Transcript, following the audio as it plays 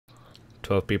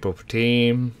12 people per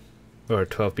team, or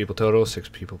 12 people total, 6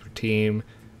 people per team,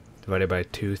 divided by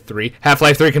 2, 3.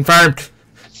 Half-Life 3 confirmed!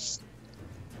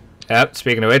 Yep,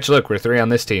 speaking of which, look, we're 3 on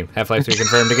this team. Half-Life 3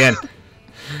 confirmed again.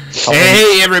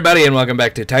 Hey, everybody, and welcome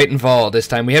back to Titanfall. This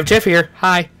time we have Jeff here.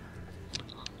 Hi.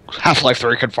 Half-Life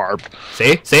 3 confirmed.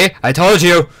 See? I told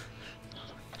you!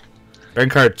 Burn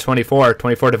card 24.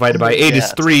 24 divided by 8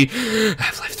 is 3.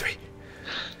 Half-Life 3.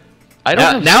 I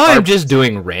don't now I'm just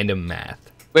doing random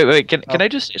math. Wait, can I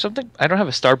just say something? I don't have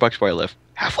a Starbucks where I live.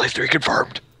 Half-Life 3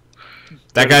 confirmed.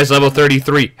 That guy's level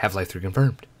 33. Half-Life 3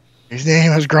 confirmed. His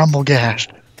name is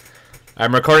Grumblegast.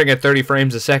 I'm recording at 30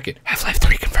 frames a second. Half-Life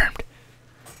 3 confirmed.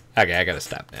 Okay, I gotta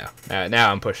stop now.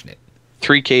 Now I'm pushing it.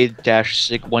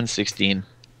 3K-116.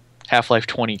 Half-Life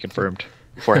 20 confirmed.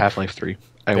 For Half-Life 3.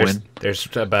 I win. There's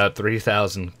about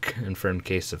 3,000 confirmed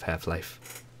cases of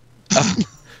Half-Life.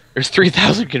 There's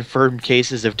 3,000 confirmed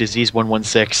cases of Disease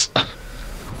 116.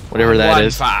 Whatever that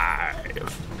is. 115.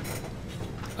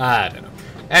 I don't know.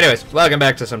 Anyways, welcome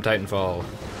back to some Titanfall.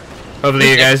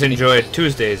 Hopefully you guys enjoyed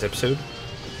Tuesday's episode.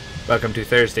 Welcome to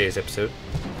Thursday's episode.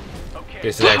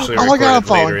 This is actually recorded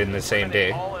later in the same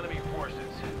day.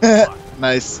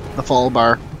 Nice. The fall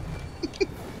bar.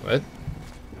 What?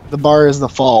 The bar is the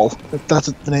fall.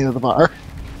 That's the name of the bar.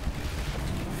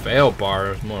 Fail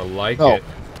bar is more like No. it.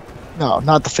 No,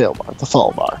 not the fail bar. The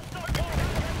fall bar.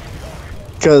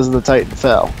 Because the Titan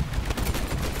fell.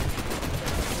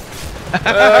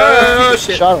 Oh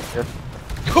shit! Shot him here.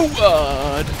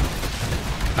 God.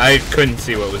 I couldn't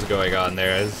see what was going on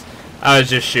there. I was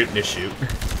just shooting to shoot.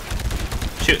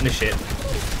 Shooting the shit.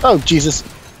 Oh, Jesus.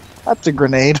 That's a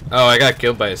grenade. Oh, I got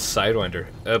killed by a Sidewinder.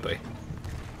 Oh boy.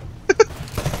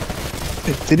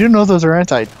 They do know those are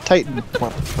anti-Titan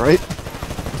weapons, right?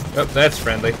 Oh, that's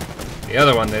friendly. The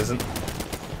other one isn't.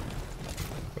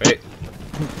 Wait.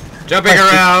 Jumping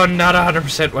around, not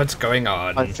 100% what's going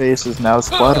on. My face is now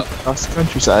splattered across the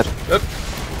countryside. Oop.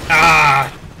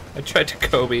 Ah! I tried to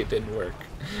Kobe, it didn't work.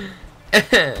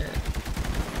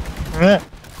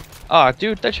 Aw,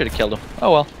 dude, that should have killed him.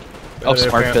 Oh well. Oh, But it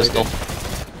smart apparently pistol.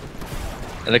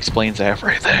 That explains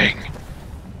everything.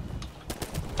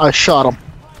 I shot him.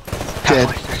 Dead.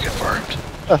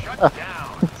 Half-Life 3 confirmed.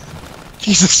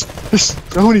 Jesus, there's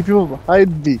so many people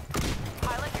behind me.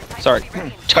 Sorry.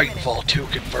 Titanfall 2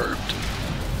 confirmed.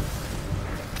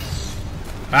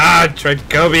 Ah, I tried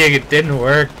Kobeing, it didn't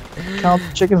work. Count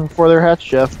the chickens before they're hatched,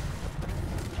 Jeff.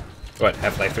 What,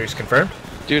 Half-Life 3 is confirmed?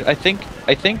 Dude, I think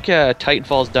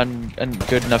Titanfall's done a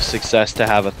good enough success to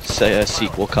have a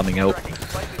sequel coming out.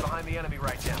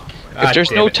 If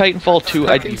there's no Titanfall 2,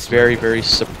 I'd be very, very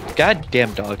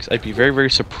goddamn dogs. I'd be very, very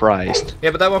surprised.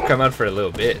 Yeah, but that won't come out for a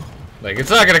little bit. Like, it's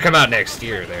not gonna come out next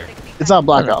year there. It's not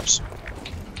Black Ops.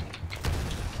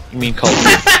 You mean Call of Duty?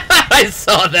 I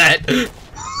saw that!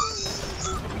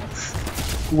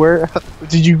 Where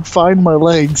did you find my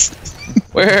legs?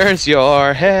 Where's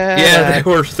your head? Yeah, they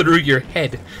were through your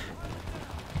head.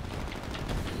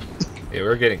 Yeah,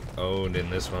 we're getting owned in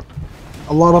this one.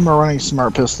 A lot of them are running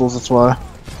smart pistols, that's why.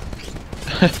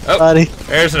 Oh, Buddy.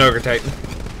 there's an Ogre Titan.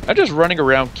 I'm just running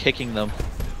around kicking them.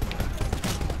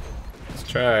 Let's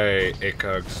try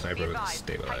ACOG Sniper with a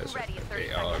Stabilizer.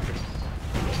 AOG.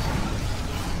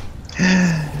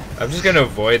 I'm just gonna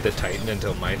avoid the Titan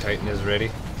until my Titan is ready.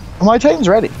 My Titan's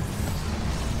ready.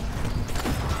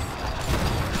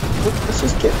 Let's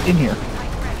just get in here.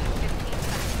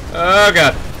 Oh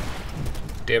god.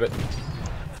 Damn it.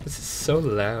 This is so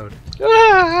loud.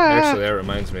 Ah! Actually, that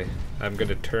reminds me. I'm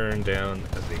gonna turn down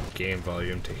the game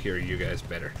volume to hear you guys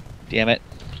better. Damn it.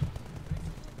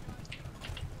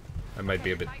 I might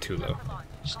be a bit too low.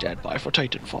 Stand by for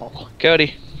Titanfall.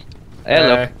 Cody.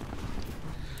 Hello.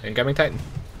 Incoming Titan.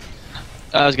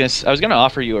 I was gonna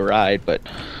offer you a ride, but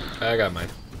I got mine.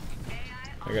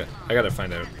 I gotta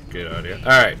find a good audio.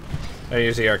 Alright. I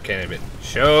use the arc cannon bit.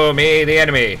 Show me the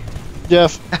enemy!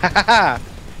 Jeff.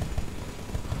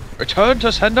 return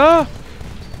to sender.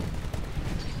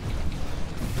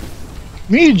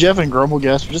 Me, Jeff, and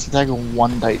Grumblegast are just attacking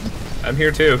one Titan. I'm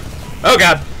here too. Oh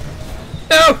god!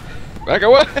 No! Back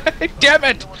away! Damn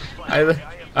it!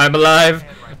 I'm alive!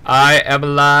 I am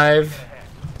alive!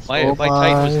 My Oh Titan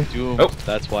my. was doomed. Oh.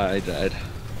 That's why I died.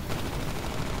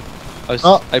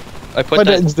 I My put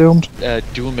Titan's doomed. that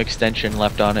Doom extension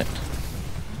left on it.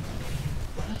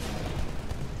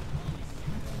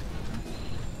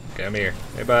 Come here.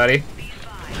 Hey buddy.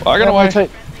 Walking My away.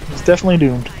 Titan is definitely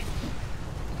doomed.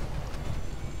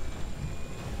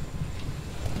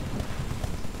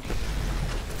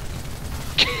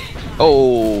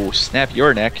 Oh, snap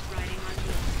your neck.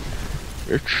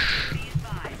 The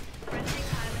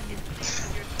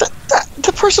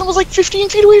person was like 15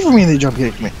 feet away from me and they jump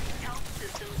kicked me.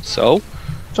 So?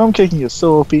 Jump kicking is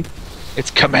so OP.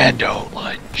 It's commando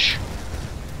lunge.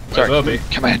 Sorry,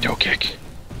 commando kick.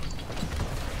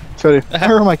 Cody,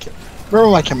 remember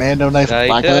my commando knife?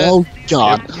 Back? Oh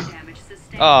god.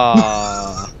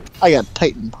 Aww. I got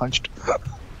Titan punched.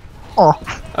 Oh.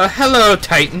 Hello,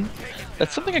 Titan.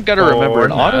 That's something I gotta remember.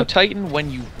 An auto Titan,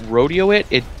 when you rodeo it,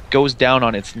 it goes down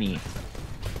on its knee.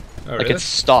 Oh, like really? it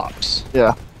stops.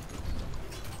 Yeah.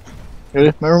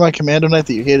 Remember my commando knife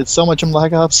that you hated so much in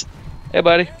Black Ops? Hey,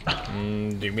 buddy.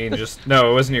 Do you mean just...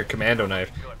 No, it wasn't your commando knife.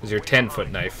 It was your 10-foot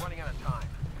knife.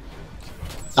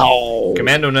 Oh.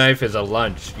 Commando knife is a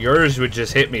lunge. Yours would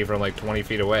just hit me from like 20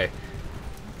 feet away.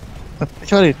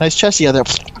 Cody, nice chest you got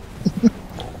there.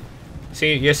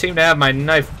 See, you seem to have my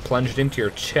knife plunged into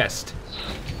your chest.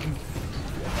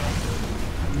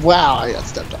 Wow, I got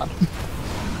stepped on.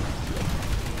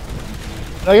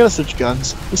 I gotta switch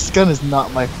guns. This gun is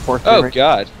not my forte. Oh,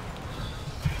 God.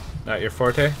 Not your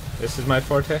forte? This is my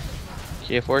forte?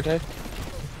 Kia Forte?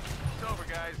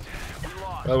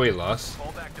 Well, we lost.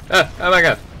 Ah, oh my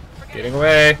god. Getting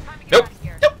away. Nope.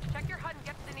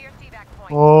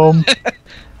 Nope.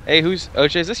 Hey, who's...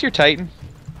 Oche, is this your Titan?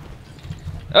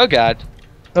 Oh, God.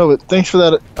 Oh, but thanks for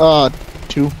that,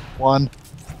 2, 1.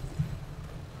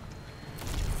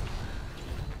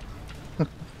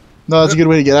 No, that's a good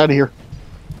way to get out of here.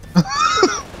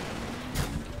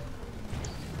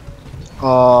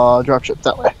 Dropship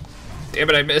that way. Damn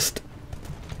it, I missed.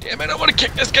 Damn it, I want to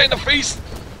kick this guy in the face.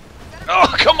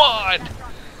 Oh, come on.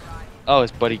 Oh,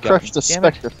 his buddy got Crush me. the Damn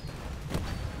it. Spectre.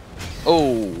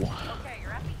 Oh.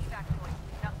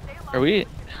 Are we...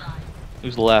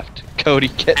 Who's left? Cody,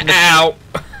 get in the... Ow!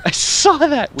 I saw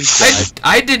that. We died.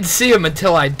 I didn't see him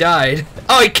until I died.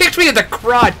 Oh, he kicked me in the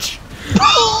crotch.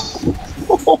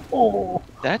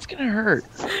 That's gonna hurt.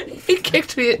 He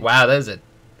kicked me. Wow, that is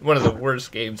one of the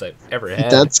worst games I've ever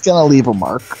had. That's gonna leave a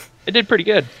mark. I did pretty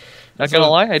good. Not gonna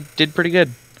lie, I did pretty good.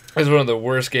 It was one of the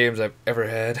worst games I've ever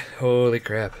had. Holy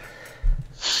crap.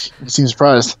 You seem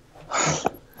surprised.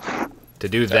 To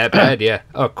do that bad, yeah.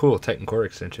 Oh, cool. Titan Core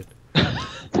extension.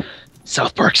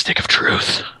 South Park Stick of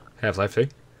Truth. Half-Life 3?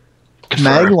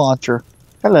 Mag launcher.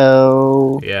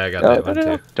 Hello. Yeah, I got that one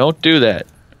too. Don't do that.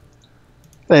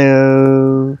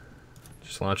 Hello.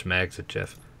 Just launch mags at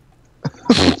Jeff.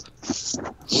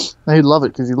 He'd love it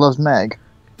because he loves Mag.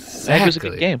 Mag was a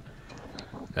good game.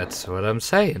 That's what I'm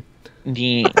saying. Oh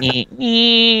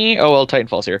well,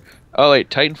 Titanfall's here. Oh wait,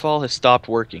 Titanfall has stopped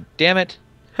working. Damn it.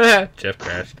 Jeff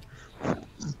crashed.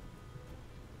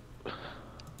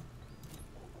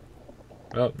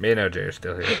 Well, me and OJ are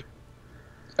still here.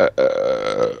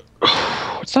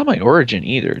 It's not my origin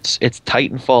either. It's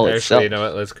Titanfall Actually, itself. you know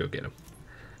what? Let's go get him.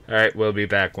 Alright, we'll be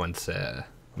back once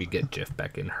we get Jeff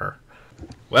back in her.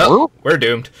 Well, we're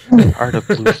doomed. Heart of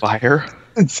Blue Fire.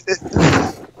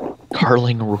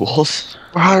 Carling rules.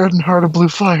 Heart of Blue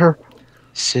Fire.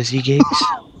 Sissy Gates.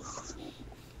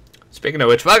 Speaking of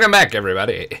which, welcome back,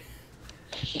 everybody.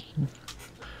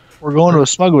 We're going to a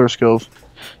smuggler's cove.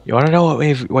 You want to know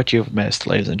what you've missed,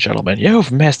 ladies and gentlemen?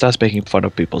 You've missed us making fun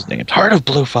of people's names. Heart of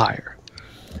Blue Fire.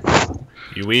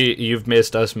 You've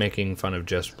missed us making fun of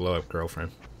Jeff's blow-up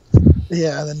girlfriend.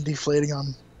 Yeah, and then deflating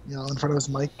on, in front of his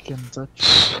mic and such.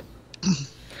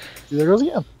 See, there goes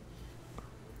again.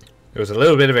 There was a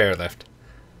little bit of air left.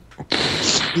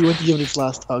 He went to give it his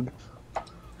last hug.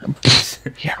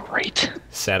 Yeah, right.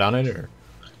 Sat on it, or?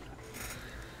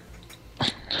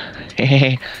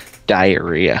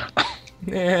 Diarrhea.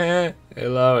 Yeah, hey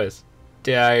Lois.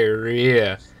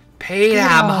 Diarrhea. Pete,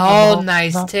 I'm holding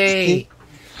nice tea.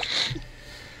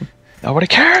 Nobody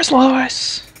cares,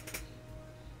 Lois.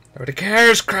 Nobody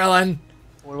cares, Krillin.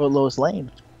 What about Lois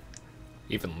Lane?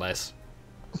 Even less.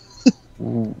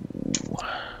 Ooh.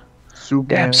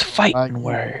 Superman. Damn fighting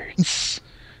words.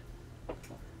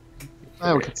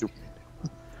 I would get Superman. I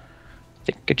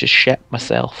think I just shat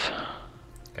myself.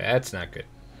 That's not good.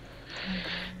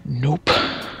 Nope.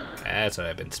 That's what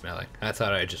I've been smelling. I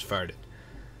thought I just farted.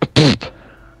 Did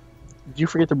you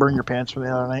forget to burn your pants from the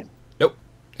other night? Nope.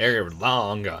 They're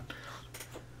long gone.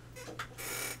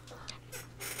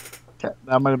 Okay,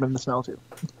 that might have been the smell too.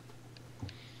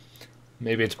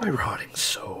 Maybe it's my rotting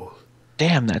soul.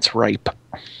 Damn, that's ripe.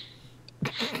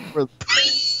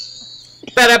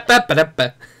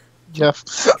 Ba-da-ba-ba-da-ba. Jeff.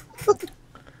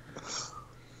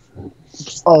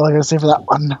 That's all I gotta say for that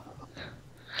one.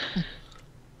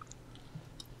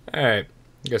 Alright.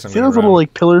 I guess I'm See those little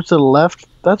pillars to the left?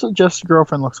 That's what Jeff's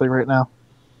girlfriend looks like right now.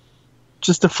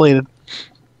 Just deflated.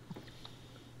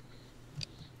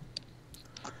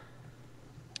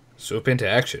 Swoop into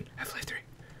action. Half-Life 3.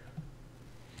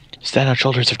 Stand on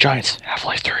shoulders of giants.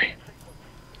 Half-Life 3.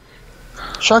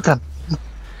 Shotgun.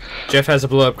 Jeff has a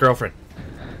blow-up girlfriend.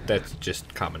 That's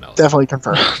just common knowledge. Definitely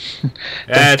confirmed.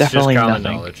 That's definitely just common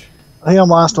nothing. knowledge. I think I'm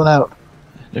last one out.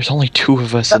 There's only 2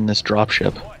 of us in this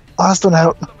dropship. Last one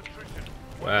out.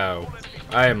 Wow.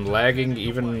 I am lagging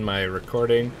even my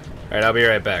recording. Alright, I'll be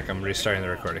right back. I'm restarting the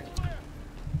recording.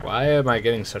 Why am I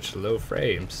getting such low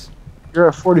frames? You're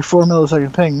at 44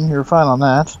 millisecond ping. You're fine on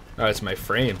that. Oh, it's my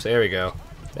frames. There we go.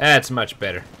 That's much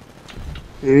better.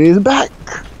 He's back.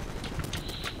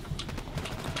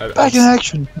 Back in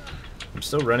action. I'm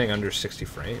still running under 60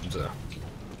 frames, though.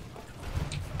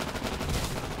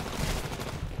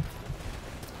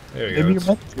 There we Maybe go. you're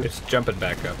meant to. It's jumping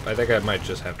back up. I think I might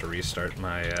just have to restart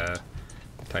my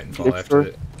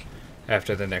Titanfall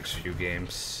after the next few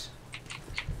games.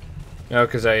 No,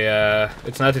 because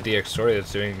it's not the DX story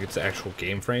that's doing it, it's the actual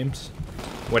game frames.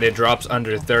 When it drops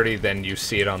under 30, then you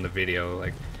see it on the video.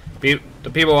 Like, the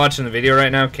people watching the video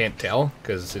right now can't tell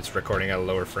because it's recording at a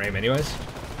lower frame, anyways.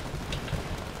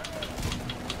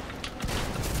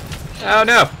 Oh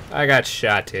no! I got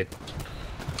shotted.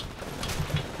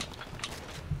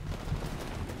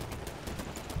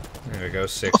 There we go,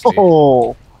 60.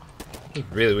 Oh,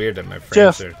 It's really weird that my frames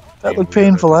Jeff, are that being looked weird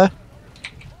painful, right eh?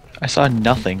 I saw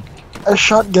nothing. I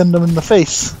shotgunned him in the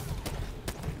face.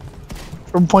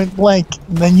 From point blank,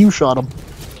 and then you shot him.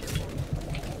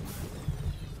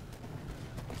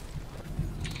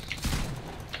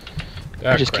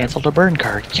 now. I just Crap. canceled a burn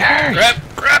card. Yeah.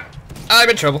 Crap! I'm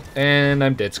in trouble. And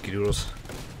I'm dead, skidoodles.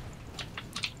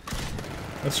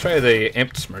 Let's try the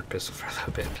amped smart pistol for a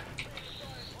little bit.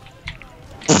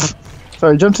 So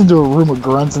I jumped into a room of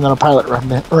grunts, and then a pilot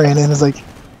ran in and was like,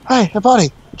 "Hi, hey,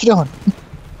 buddy, what you doing?"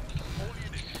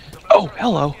 Oh,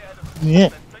 hello. Yeah.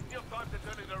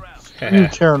 New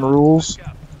Karen rules.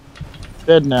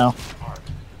 Dead now.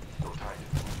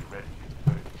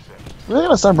 Really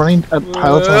gonna stop running at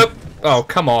pilots? Oh,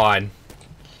 come on.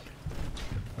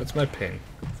 What's my ping?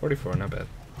 44, not bad.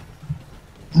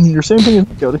 Your same thing as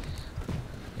me, Cody.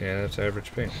 Yeah, that's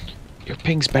average ping. Your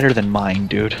ping's better than mine,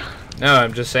 dude. No,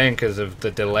 I'm just saying because of the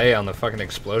delay on the fucking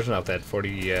explosion off that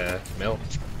 40 mil.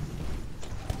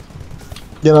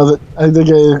 You know that I think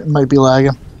I might be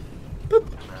lagging.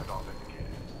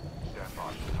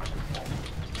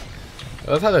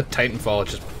 I love how the Titanfall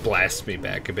just blasts me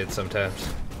back a bit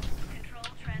sometimes.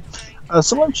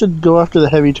 Someone should go after the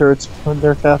heavy turrets when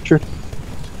they're captured.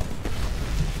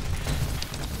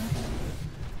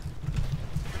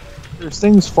 There's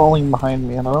things falling behind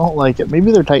me, and I don't like it.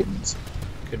 Maybe they're Titans.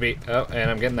 Could be. Oh, and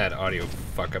I'm getting that audio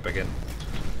fuck up again.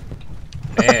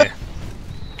 Eh.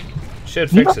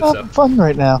 Should You're fix not having itself. fun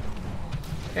right now.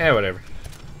 Yeah, whatever.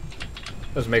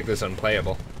 Let's make this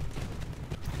unplayable.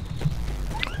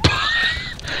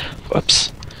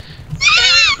 Whoops.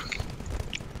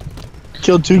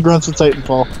 Killed 2 grunts with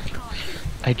Titanfall.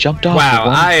 I jumped off Wow,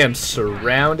 one. I am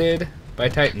surrounded by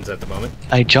Titans at the moment.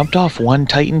 I jumped off one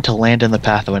Titan to land in the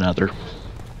path of another.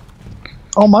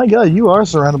 Oh my god, you are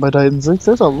surrounded by Titans.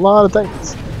 There's a lot of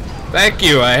Titans. Thank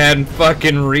you, I hadn't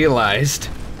fucking realized.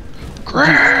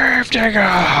 Gravedigger!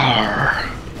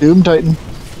 Doom Titan.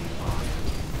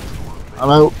 I'm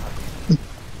out.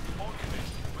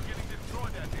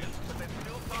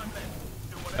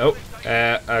 Oh,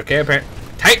 okay, apparently.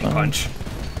 Titan Punch!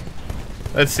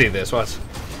 Let's see this, watch.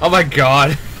 Oh my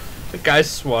god! The guy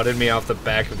swatted me off the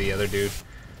back of the other dude.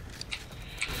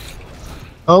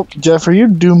 Oh, Jeff, are you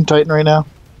Doom Titan right now?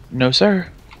 No, sir.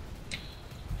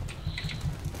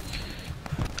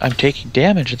 I'm taking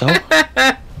damage, though.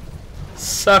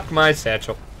 Suck my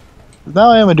satchel.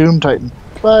 Now I am a Doom Titan.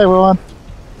 Bye, everyone.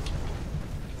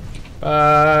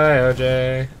 Bye,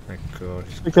 OJ. My god,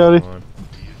 he's Hey, Cody. gone.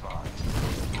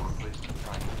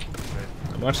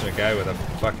 I'm watching a guy with a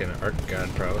fucking arc gun,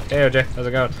 pro. Hey, OJ, how's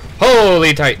it going?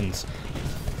 Holy Titans!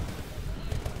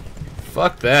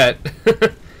 Fuck that.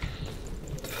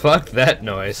 Fuck that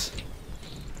noise.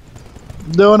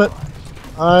 Doing it.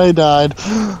 I died.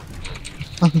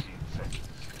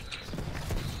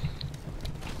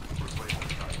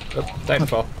 Oh,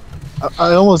 Titanfall.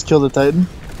 I almost killed a Titan.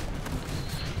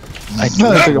 I took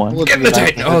doomed a one. bullet Get to in the back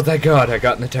Titan! of it. Oh, thank god, I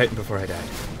got in the Titan before I died.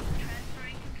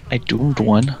 I doomed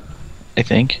one, I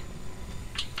think.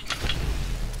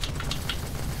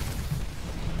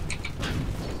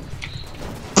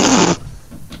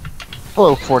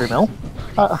 Hello, 40 mil.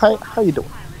 Hi, how you doing?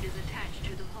 Pilot is attached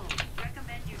to the hull.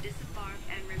 Recommend you disembark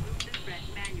and remove the threat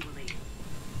manually.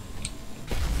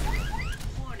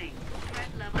 Warning, threat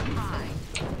level high.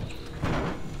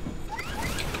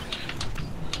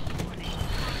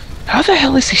 How the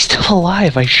hell is he still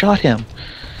alive? I shot him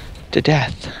to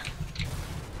death.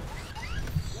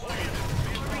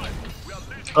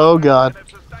 Oh god.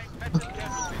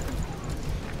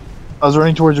 I was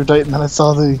running towards your Titan and I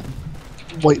saw the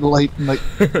white light and like...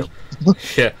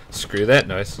 Yeah, screw that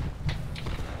noise.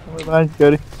 I'm right behind you,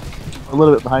 Cody. A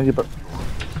little bit behind you, but...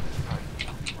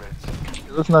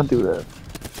 Let's not do that.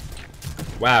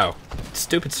 Wow.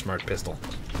 Stupid smart pistol.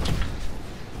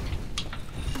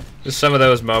 Just some of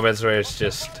those moments where it's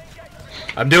just...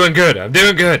 I'm doing good,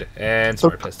 and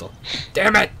smart pistol.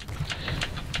 Damn it!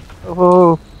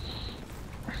 Oh.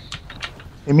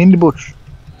 I'm in the bush.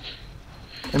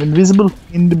 I'm invisible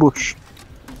in the bush.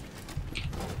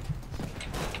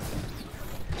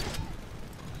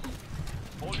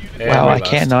 And Wow, we I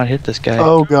lost. cannot hit this guy.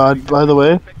 Oh god, by the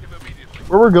way,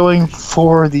 where we're going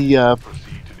for the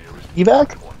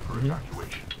evac?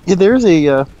 Yeah, there's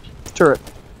a turret.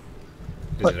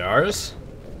 Is it ours?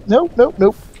 Nope.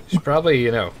 You should probably,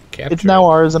 you know, capture It's now it.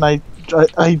 ours, and I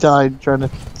died trying to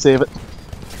save it.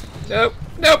 Nope.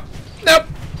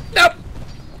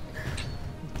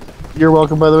 You're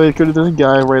welcome, by the way, Cody. There's a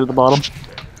guy right at the bottom.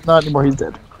 Not anymore, he's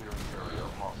dead.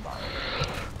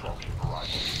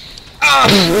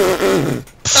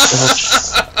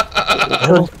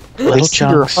 Little I see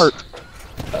your chunks. heart.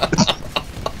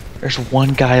 There's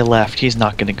one guy left. He's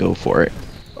not gonna go for it.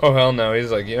 Oh, hell no.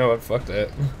 He's like, you know what? Fuck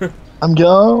that. I'm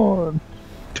gone.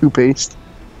 Toothpaste.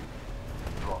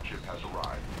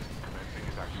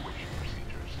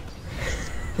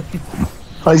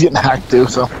 Oh, he's getting hacked too,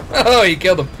 so. Oh, he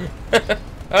killed him.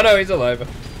 Oh, no, he's alive.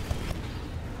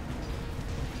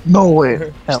 No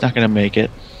way. He's not gonna make it.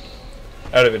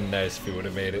 That would have been nice if he would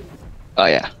have made it. Oh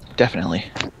yeah, definitely.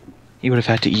 He would have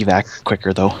had to evac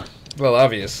quicker though. Well,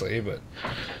 obviously, but...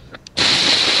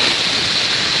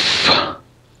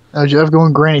 Now, Jeff,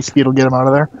 going granny speed will get him out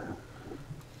of there.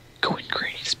 Going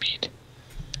granny speed.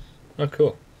 Oh,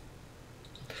 cool.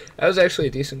 That was actually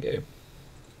a decent game.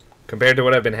 Compared to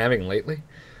what I've been having lately.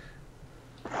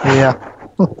 Yeah.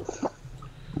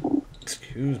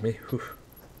 Excuse me. Whew.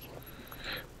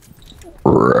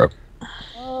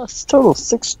 It's total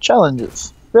 6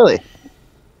 challenges. Really?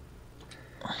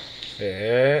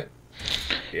 Yeah.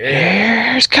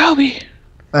 Here's Kobe.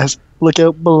 Nice. Look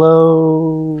out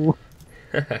below.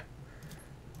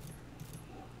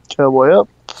 Cowboy up.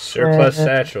 Surplus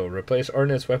satchel. Replace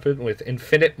ordnance weapon with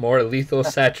infinite more lethal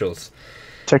satchels.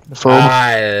 Technophobe.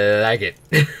 I like it.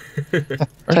 Where's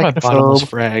my bottomless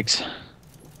frags?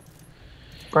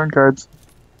 Burn cards.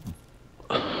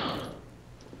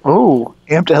 Oh,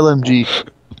 amped LMG.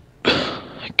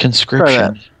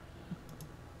 Conscription.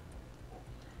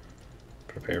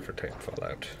 Prepare for Titanfall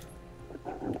out.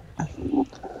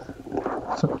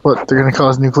 What, they're gonna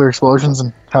cause nuclear explosions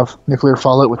and have nuclear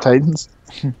fallout with Titans?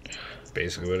 That's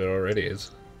basically what it already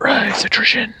is. Rise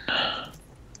attrition.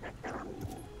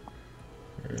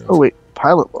 Oh wait,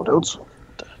 pilot loadouts.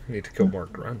 Need to kill more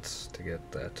grunts to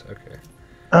get that. Okay.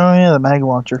 Oh yeah, the mag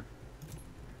launcher.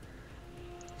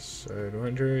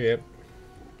 Sidewinder, yep.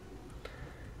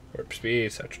 Warp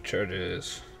speed, satchel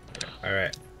charges.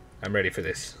 Alright. I'm ready for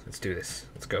this. Let's do this.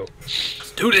 Let's go.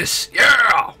 Let's do this!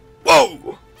 Yeah!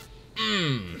 Whoa!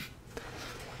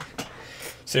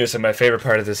 Seriously, my favorite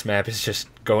part of this map is just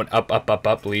going up, up, up,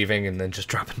 up, leaving, and then just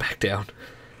dropping back down.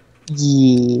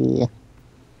 Yeah.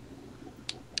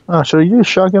 Oh, should I use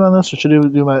shotgun on this, or should I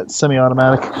do my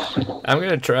semi-automatic? I'm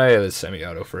gonna try the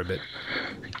semi-auto for a bit.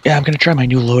 Yeah, I'm gonna try my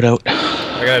new loadout.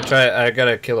 I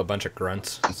gotta kill a bunch of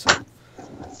grunts. So.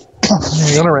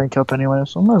 You're gonna rank up anyway,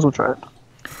 so I might as well try it.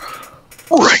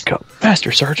 Rank up.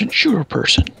 Master Sergeant Shooter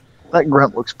Person. That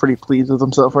grunt looks pretty pleased with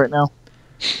himself right now.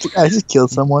 I just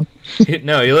killed someone.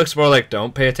 No, he looks more like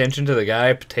don't pay attention to the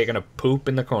guy taking a poop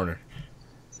in the corner.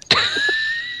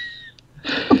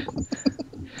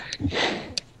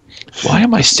 Why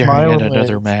am I staring Smile at and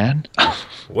another wave. man?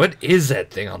 What is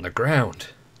that thing on the ground?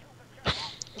 Is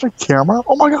there a camera?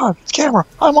 Oh my god, it's camera!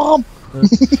 Hi, Mom!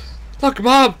 Look,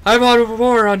 Mom, I'm on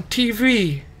war on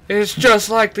TV. It's just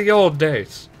like the old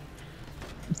days.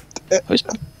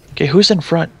 Okay, who's in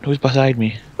front? Who's beside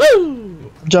me?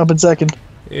 Woo! Jump in second.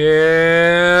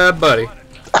 Yeah, buddy.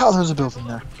 Oh, there's a building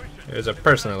there. There's a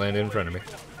person that landed in front of me.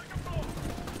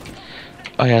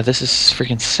 Oh yeah, this is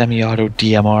freaking semi-auto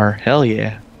DMR. Hell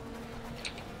yeah.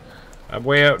 I'm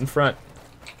way out in front.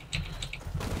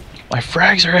 My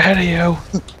frags are ahead of you.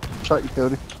 Shot you,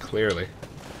 Cody. Clearly.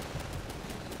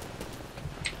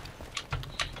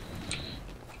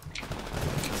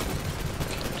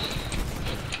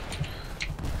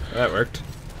 That worked.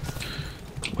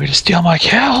 Way to steal my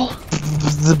kill.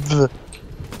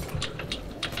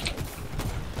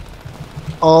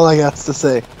 All I got to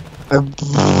say. You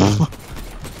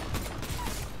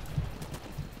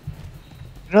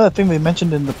know that thing they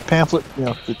mentioned in the pamphlet? You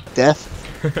know, the death?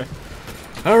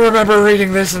 I remember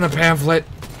reading this in the pamphlet.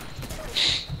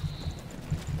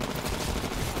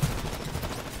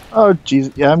 Oh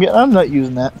jeez, yeah, I'm not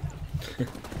using that.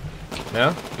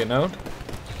 No? Getting owned?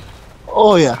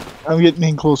 Oh yeah, I'm getting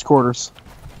in close quarters.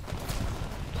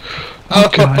 Oh,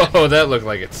 God. Oh, that looked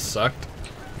like it sucked.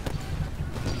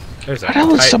 There's a How the hell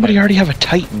does Titan. somebody already have a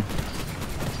Titan?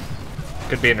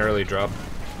 Could be an early drop.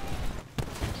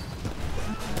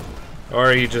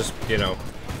 Or he just, you know,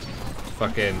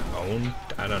 fucking owned.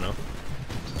 I don't know.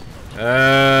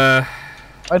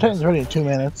 My Titan's ready in 2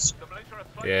 minutes.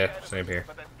 Yeah, same here.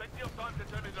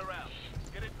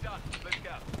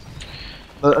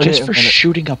 Just for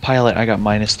shooting a pilot, I got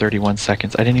minus 31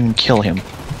 seconds. I didn't even kill him.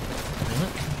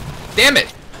 Damn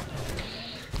it!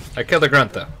 I killed the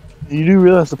grunt though. You do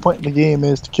realize the point in the game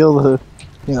is to kill the,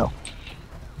 you know.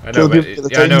 I know, Kill but people, the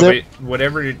yeah, I know, Titans but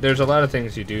whatever. There's a lot of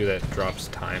things you do that drops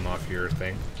time off your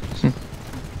thing.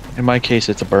 In my case,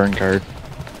 it's a burn card.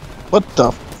 What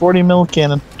the? 40 mil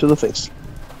cannon to the face.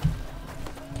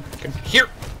 Come here.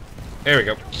 There we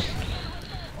go.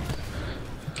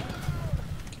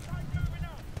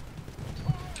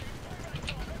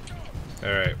 All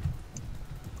right.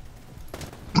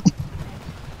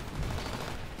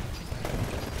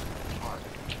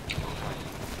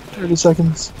 30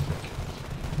 seconds.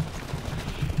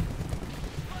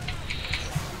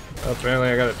 Oh, apparently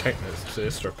I got a Titan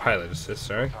assist or pilot assist.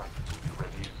 Sorry.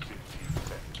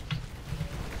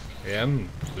 Yeah, I'm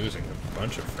losing a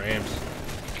bunch of frames.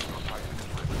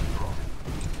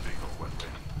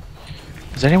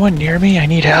 Is anyone near me? I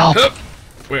need help.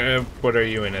 What are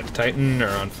you in, a Titan or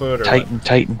on foot or Titan, what?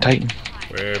 Titan, Titan.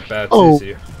 Whereabouts Oh. is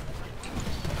you?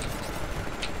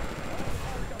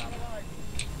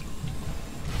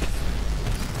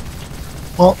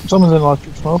 Well, someone's in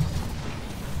electric smoke.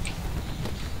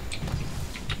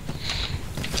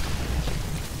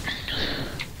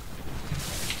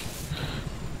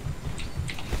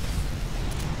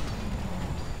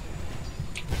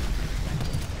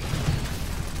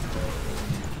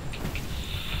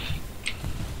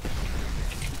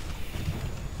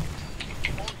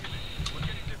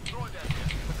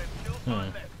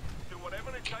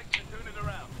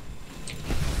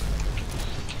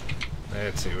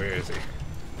 Let's see, where is he?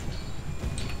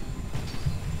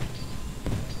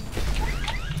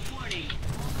 Warning.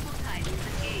 Multiple Titans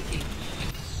engaging.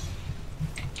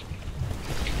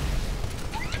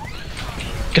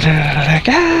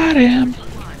 Got him.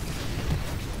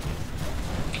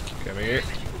 Come here.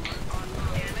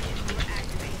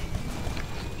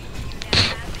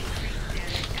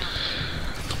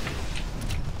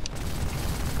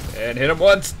 And hit him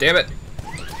once, damn it.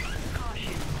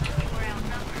 Caution. We're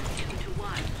outnumbered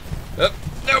 2-1. Oh,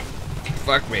 nope.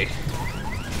 Fuck me.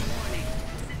 Warning.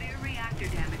 Severe reactor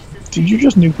damage sustained. Did you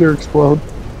just nuclear explode?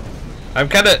 I'm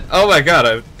kinda, oh my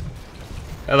god,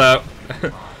 hello.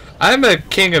 I'm a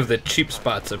king of the cheap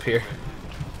spots up here.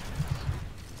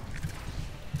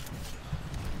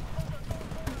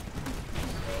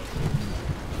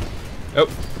 Oh,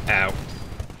 ow.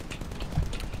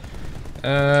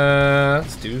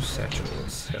 Let's do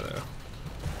satchels. Hello.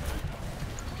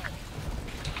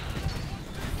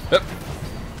 Oh.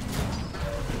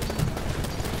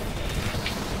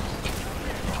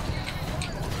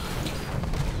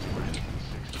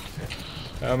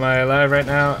 Am I alive right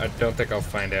now? I don't think I'll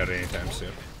find out anytime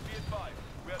soon.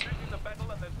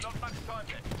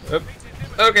 Oh.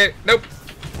 Okay, nope.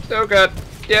 Oh god.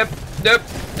 Yep, yep,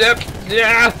 yep,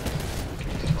 yeah!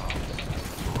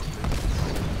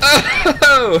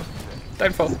 Oh!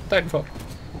 Titanfall, Titanfall.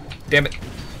 Damn it.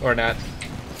 Or not.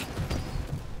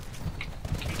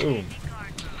 Boom.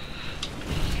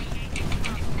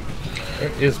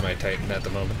 Where is my Titan at the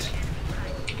moment?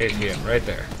 ATM, right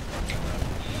there.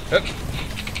 Oh.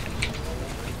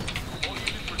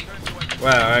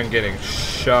 Wow, I'm getting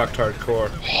shocked hardcore.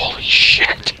 Holy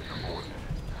shit.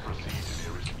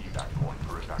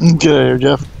 Get out of here,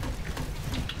 Jeff.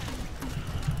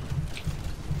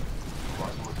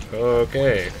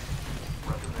 Okay.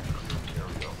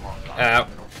 Ow.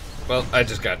 Well, I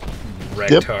just got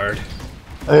wrecked Yep. hard.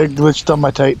 I glitched on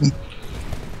my Titan.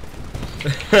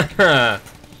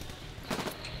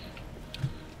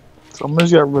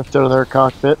 Somebody's got ripped out of their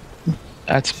cockpit.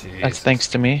 That's Jesus. thanks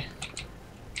to me.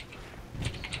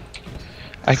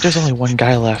 There's only one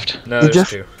guy left. No, Hey, there's Jeff?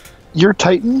 two. Your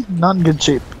Titan, not in good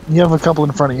shape. You have a couple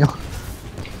in front of you.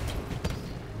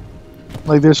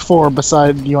 Like there's 4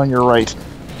 beside you on your right.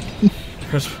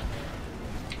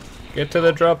 Get to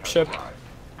the drop ship.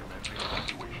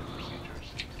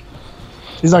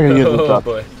 He's not gonna get the Oh top.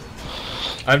 boy.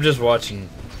 I'm just watching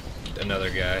another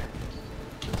guy.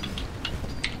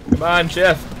 Come on,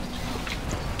 Jeff.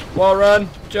 Wall run.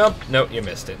 Jump. No, you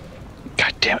missed it.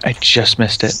 God damn it, I just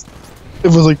missed it. It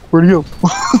was like, where'd he go?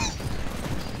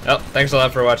 Well, thanks a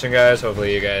lot for watching, guys.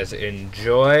 Hopefully you guys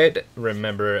enjoyed.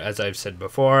 Remember, as I've said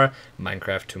before,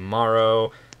 Minecraft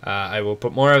tomorrow. I will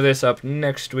put more of this up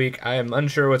next week. I am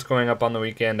unsure what's going up on the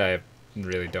weekend. I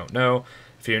really don't know.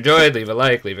 If you enjoyed, leave a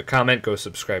like, leave a comment, go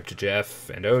subscribe to Jeff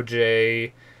and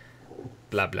OJ.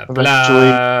 Blah, blah,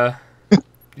 blah.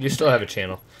 You still have a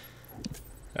channel.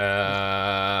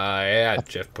 Yeah,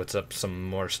 Jeff puts up some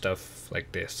more stuff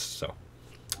like this, so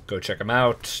go check him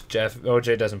out.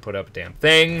 OJ doesn't put up a damn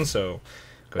thing, so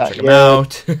go check him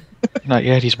out. Not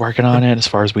yet. He's working on it, as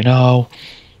far as we know.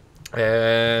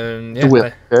 And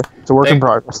yeah, it's a work in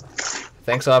progress.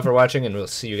 Thanks a lot for watching, and we'll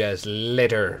see you guys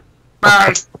later.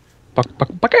 Bye.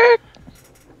 Buck.